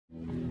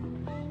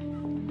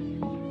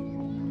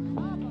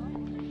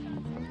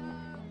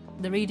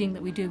the reading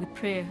that we do with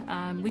prayer,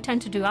 we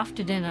tend to do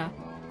after dinner.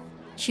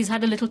 She's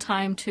had a little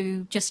time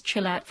to just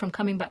chill out from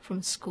coming back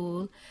from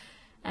school,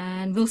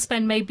 and we'll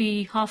spend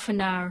maybe half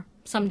an hour,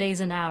 some days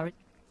an hour.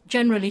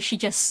 Generally, she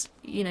just,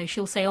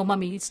 she'll say, "Oh,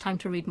 Mummy, it's time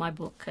to read my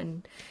book,"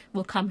 and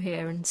we'll come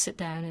here and sit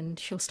down and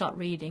she'll start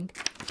reading.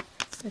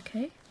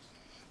 Okay.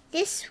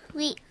 This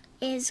week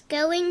is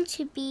going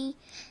to be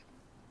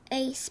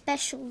a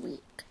special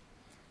week.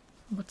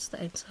 What's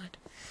the outside?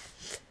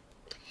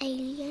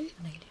 Alien.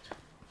 An alien.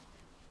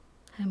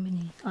 How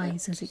many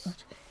eyes has it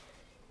got?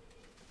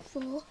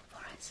 4. 4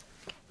 eyes.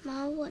 Okay.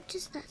 Ma, what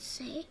does that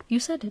say? You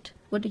said it.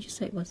 What did you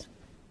say it was?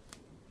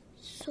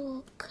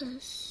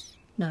 Circus.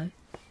 No.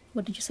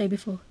 What did you say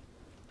before?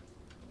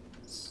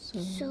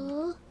 Circus.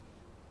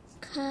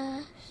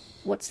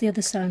 What's the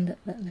other sound that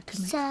letter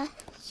makes?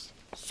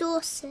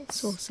 Sources.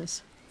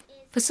 Sources.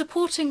 For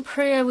supporting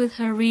prayer with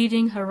her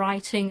reading, her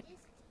writing,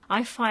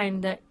 I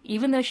find that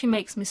even though she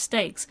makes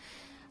mistakes,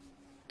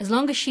 as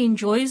long as she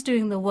enjoys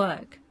doing the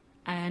work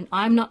and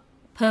I'm not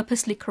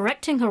purposely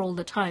correcting her all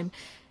the time,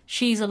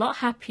 she's a lot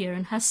happier,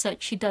 and as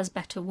such she does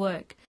better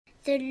work.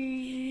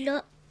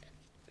 The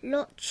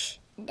Loch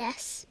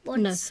Ness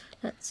Monster.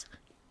 No, that's...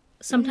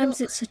 Sometimes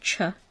it's a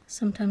ch,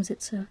 sometimes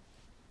it's a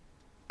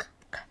k.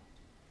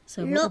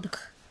 So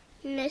Loch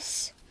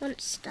Ness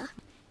Monster.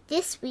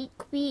 This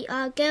week we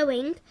are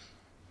going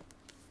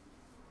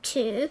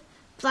to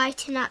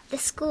brighten up the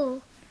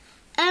school.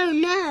 Oh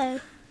no!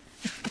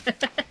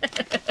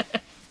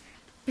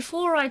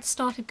 Before I'd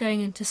started going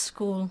into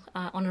school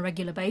on a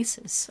regular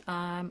basis,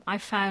 I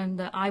found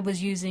that I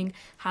was using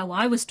how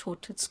I was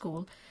taught at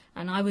school,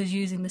 and I was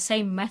using the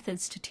same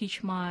methods to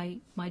teach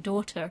my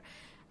daughter,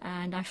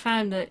 and I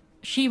found that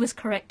she was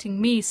correcting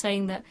me,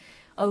 saying that,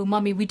 "Oh,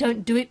 Mummy, we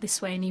don't do it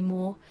this way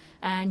anymore,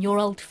 and you're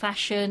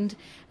old-fashioned.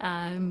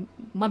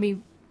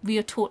 Mummy, we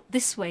are taught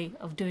this way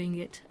of doing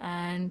it."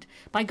 And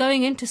by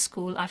going into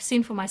school, I've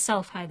seen for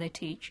myself how they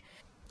teach.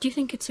 Do you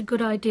think it's a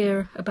good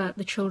idea about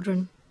the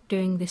children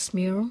doing this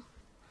mural?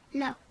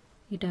 No.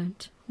 You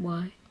don't?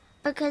 Why?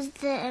 Because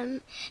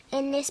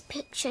in this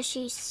picture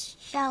she's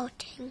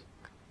shouting.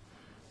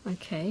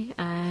 Okay,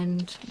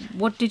 and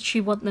what did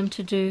she want them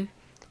to do?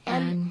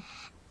 A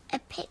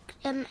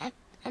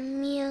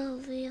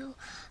mural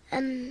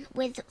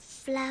with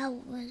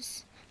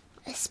flowers,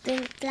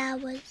 spring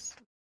flowers.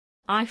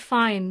 I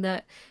find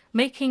that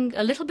making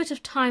a little bit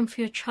of time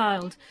for your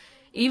child,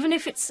 even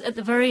if it's at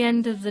the very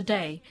end of the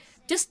day,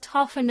 just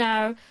half an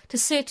hour to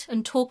sit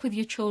and talk with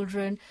your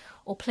children,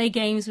 or play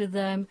games with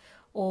them,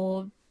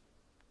 or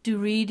do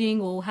reading,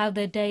 or how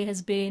their day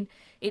has been,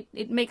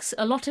 it makes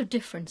a lot of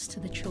difference to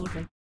the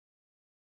children.